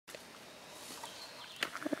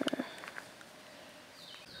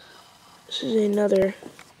This is another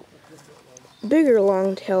bigger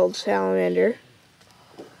long-tailed salamander.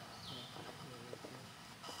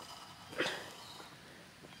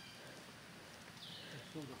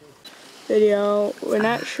 Video, we're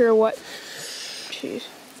not sure what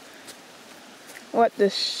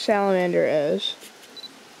this salamander is.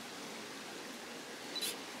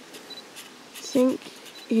 I think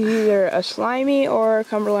he's either a slimy or a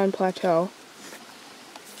Cumberland Plateau.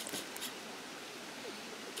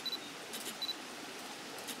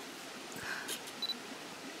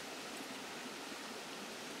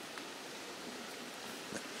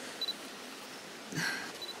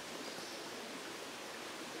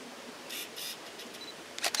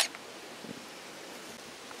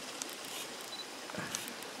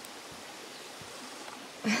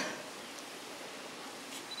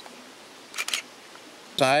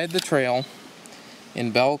 Side the trail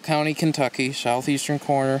in Bell County, Kentucky, southeastern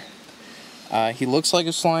corner. He looks like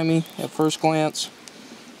a slimy at first glance,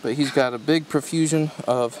 but he's got a big profusion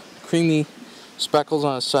of creamy speckles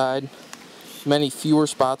on his side, many fewer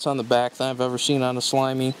spots on the back than I've ever seen on a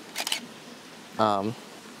slimy. So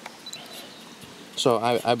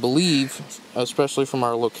I believe, especially from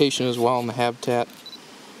our location as well in the habitat,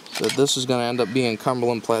 that this is going to end up being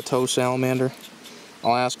Cumberland Plateau salamander.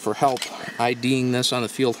 I'll ask for help IDing this on the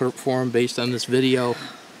Field Herp forum based on this video.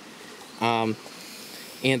 And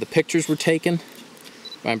the pictures were taken.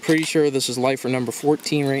 I'm pretty sure this is lifer number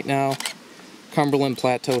 14 right now. Cumberland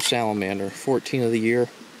Plateau salamander, 14 of the year,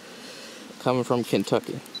 coming from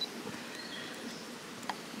Kentucky.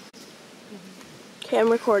 Okay, I'm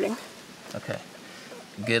recording. Okay.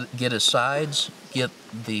 Get his sides, get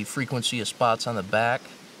the frequency of spots on the back.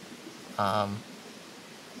 You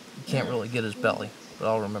can't really get his belly, but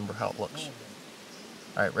I'll remember how it looks.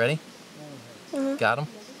 Alright, ready? Mm-hmm. Got him?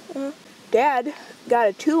 Mm-hmm. Dad got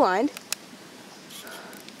a two-line.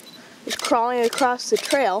 He's crawling across the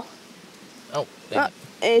trail. Oh, and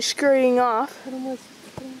he's scurrying off.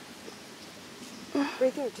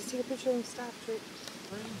 Right there, just take a picture of him stop.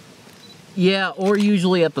 Yeah, or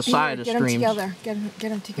usually at the side of streams. Get them together. Get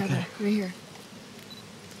them together. Okay. Right here.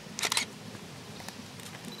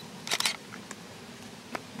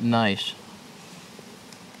 Nice.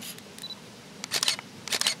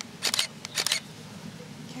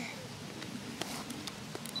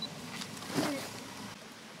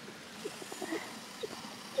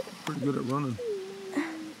 Pretty good at running.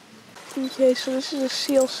 Okay, so this is a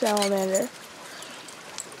seal salamander.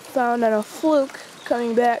 Found on a fluke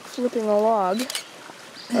coming back flipping a log.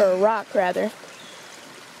 Or a rock, rather.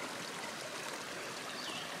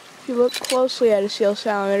 If you look closely at a seal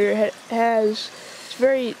salamander, it's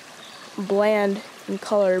very bland in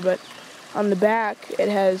color, but on the back it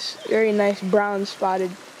has very nice brown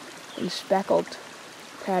spotted and speckled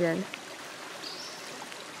pattern.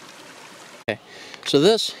 Okay, so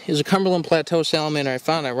this is a Cumberland Plateau salamander I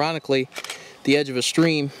found ironically at the edge of a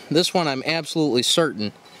stream. This one I'm absolutely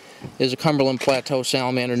certain is a Cumberland Plateau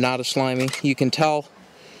salamander, not a slimy. You can tell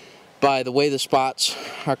by the way the spots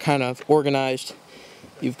are kind of organized.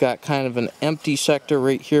 You've got kind of an empty sector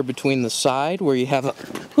right here between the side where you have a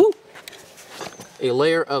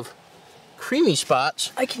layer of creamy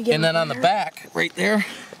spots, and then on the back right there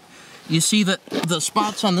you see that the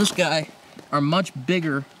spots on this guy are much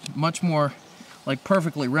bigger, much more like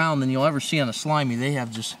perfectly round than you'll ever see on a slimy. They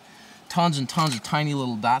have just tons and tons of tiny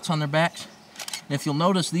little dots on their backs. And if you'll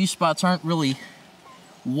notice, these spots aren't really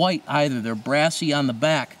white either. They're brassy on the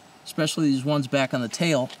back, especially these ones back on the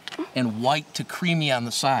tail, and white to creamy on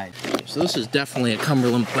the side. So this is definitely a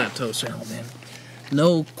Cumberland Plateau salamander.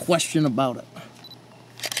 No question about it.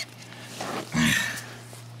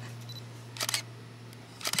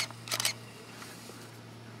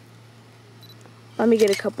 Let me get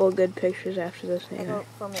a couple of good pictures after this.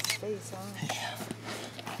 From his face, huh? Yeah.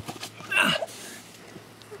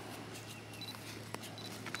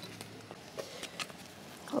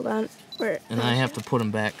 Hold on. Where? And I have to put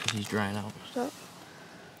him back because he's drying out. Stop.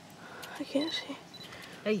 I can't see.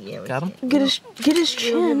 Hey, yeah, got him? Get his chin.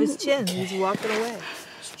 You don't have his chin. He's walking away.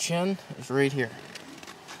 His chin is right here.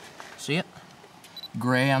 See it?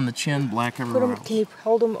 Gray on the chin, black everywhere else. Can you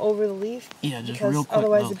hold him over the leaf? Yeah, just because real quick.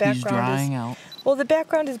 Otherwise, Look, the background he's drying out. Well, the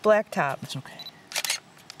background is blacktop. It's okay.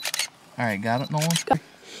 All right, got it, Nolan?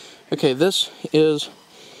 Okay, this is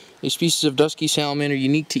a species of dusky salamander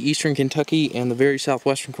unique to eastern Kentucky and the very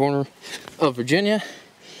southwestern corner of Virginia.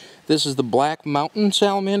 This is the Black Mountain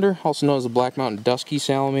salamander, also known as the Black Mountain dusky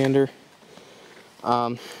salamander.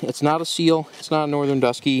 It's not a seal, it's not a northern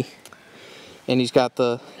dusky, and he's got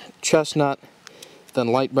the chestnut, then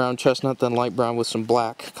light brown chestnut, then light brown with some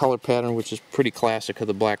black color pattern, which is pretty classic of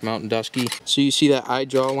the Black Mountain dusky. So you see that eye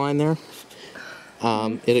jaw line there?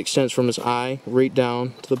 It extends from his eye right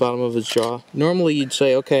down to the bottom of his jaw. Normally you'd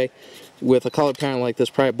say, okay, with a colored parent like this,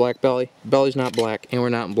 probably black belly. Belly's not black, and we're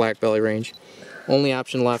not in black belly range. Only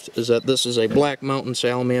option left is that this is a black mountain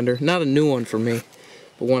salamander. Not a new one for me,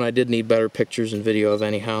 but one I did need better pictures and video of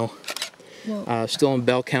anyhow. Still in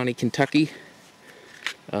Bell County, Kentucky.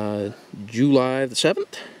 July the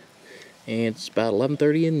 7th. And it's about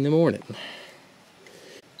 11:30 in the morning.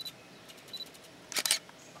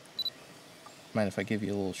 Mind if I give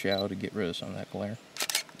you a little shower to get rid of some of that glare?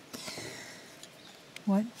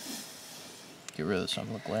 What? Get rid of some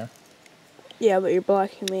of the glare. Yeah, but you're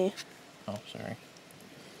blocking me. Oh, sorry.